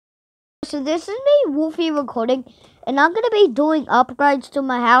so this is me, Wolfy, recording, and I'm gonna be doing upgrades to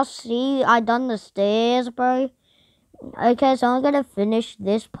my house. See, I done the stairs, bro. Okay, so I'm gonna finish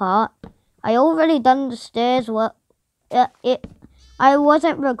this part. I already done the stairs. Well, I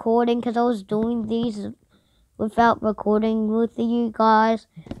wasn't recording because I was doing these without recording with you guys.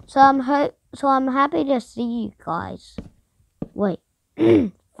 So I'm happy to see you guys. Wait,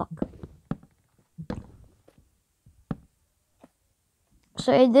 fuck.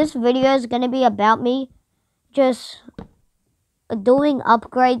 So this video is gonna be about me just doing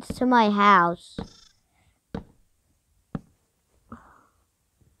upgrades to my house.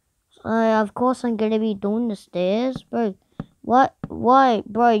 Of course I'm gonna be doing the stairs, bro. What? Why,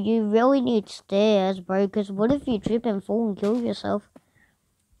 bro? You really need stairs, bro. Cause what if you trip and fall and kill yourself?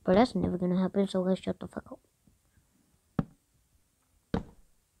 But that's never gonna happen. So let's shut the fuck up.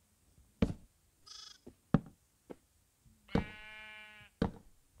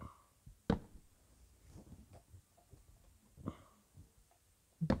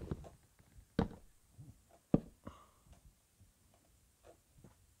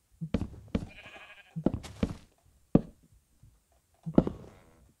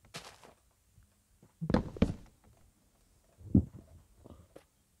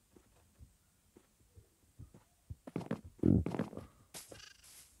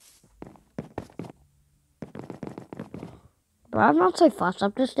 Bro, I'm not so fast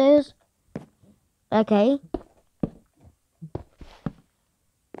up the stairs. Okay.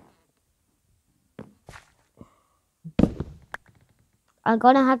 I'm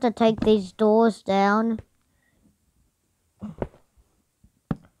gonna have to take these doors down.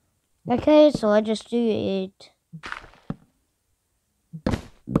 Okay, so I just do it.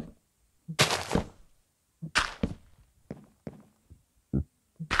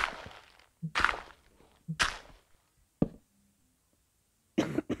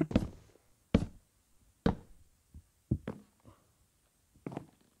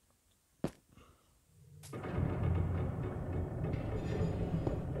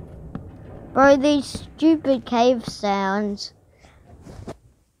 Bro, these stupid cave sounds.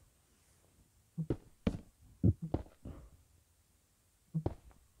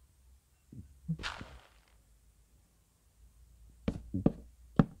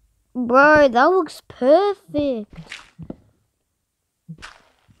 Bro, that looks perfect.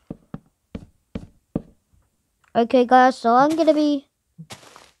 Okay, guys, so I'm gonna be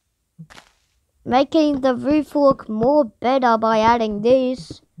making the roof look more better by adding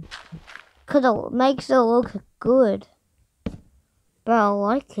this. Cause it makes it look good. But I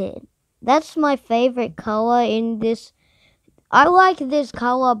like it. That's my favorite color in this. I like this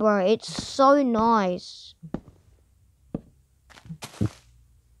color, bro. It's so nice.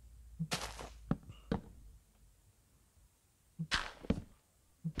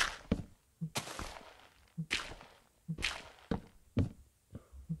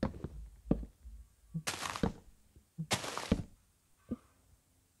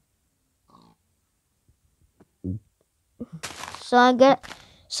 So I'm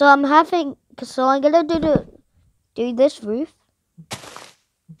gonna do this roof.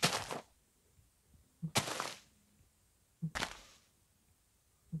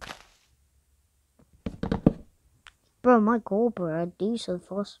 Bro, my god, bro, I do so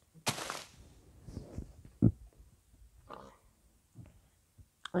fast.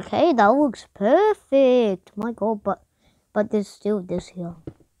 Okay, that looks perfect. My god, but there's still this here.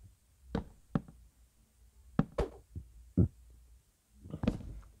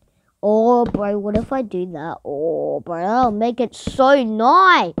 Oh, bro, what if I do that? Oh, bro, that'll make it so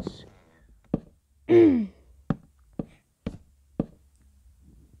nice.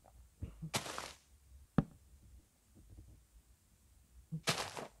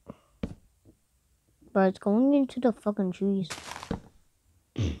 Bro, it's going into the fucking trees.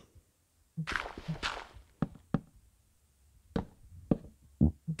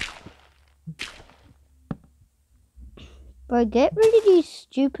 Bro, get rid of these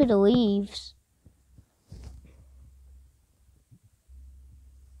stupid leaves.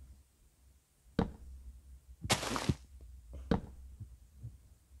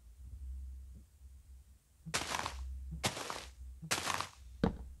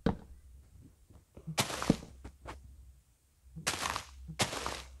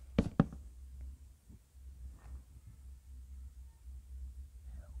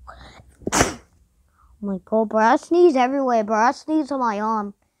 Oh my god, bro, I sneeze everywhere, bro. I sneeze on my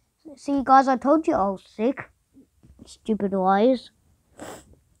arm. See, guys, I told you I was sick. Stupid lies.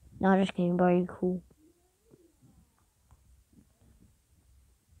 No, just kidding, bro. You're cool.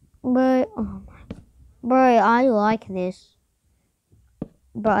 Bro, oh my, bro, I like this.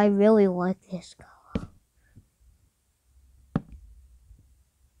 But I really like this color.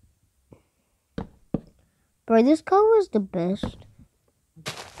 Bro, this color is the best.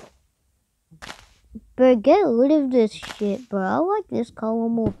 But get rid of this shit, bro. I like this color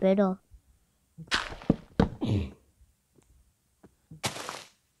more better.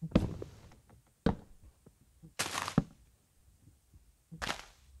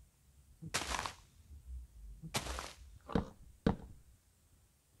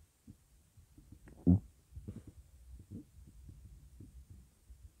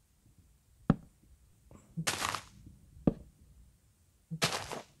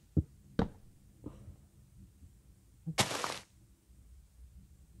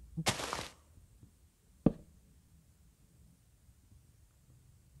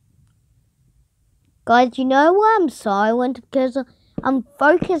 Guys, you know why I'm silent? Because I'm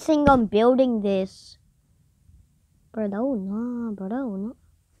focusing on building this. Bro, no, no, bro, no.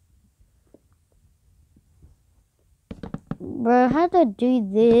 Bro, how to do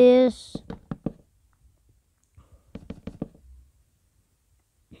this?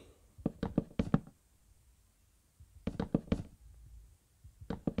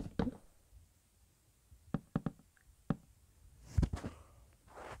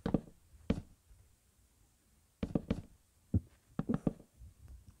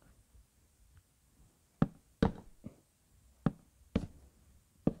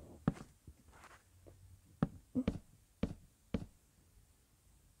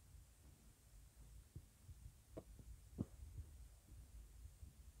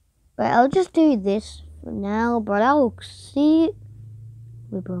 But I'll just do this for now, but I'll see.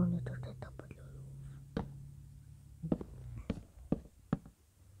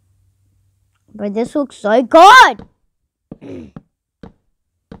 But this looks so good! Woo!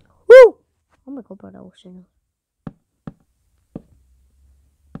 Oh my god, bro, that was so nice.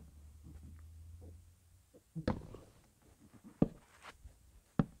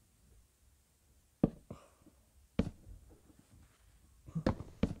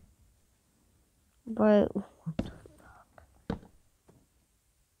 Bro, what the fuck?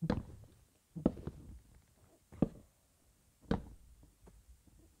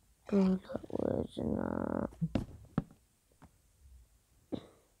 Bro, that was not.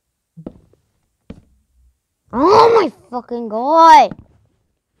 Oh my fucking god!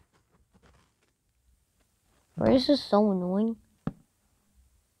 Bro, this is so annoying.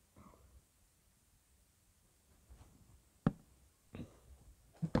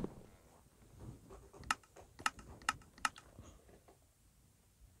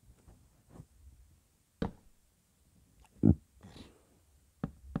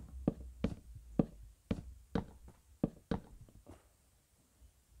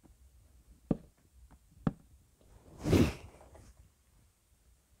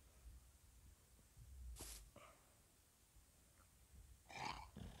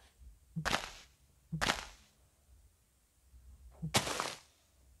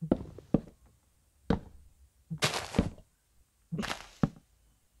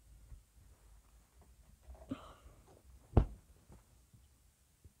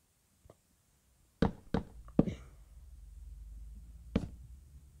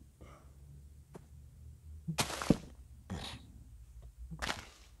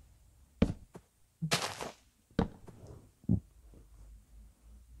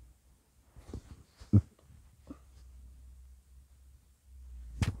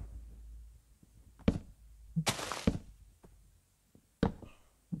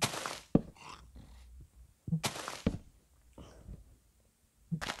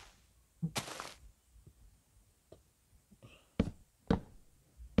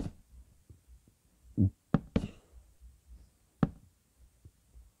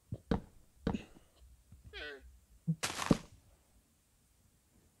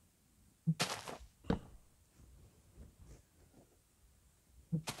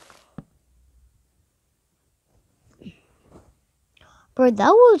 Bro,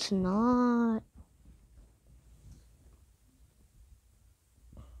 that was not.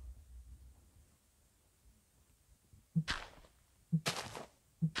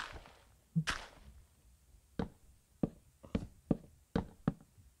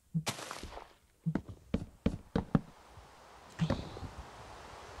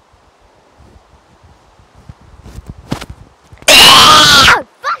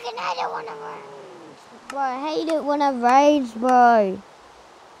 Fucking hate it when it rains. Bro, I hate it when it rains, bro.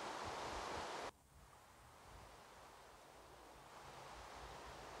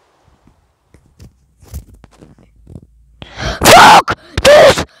 Fuck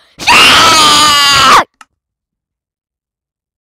this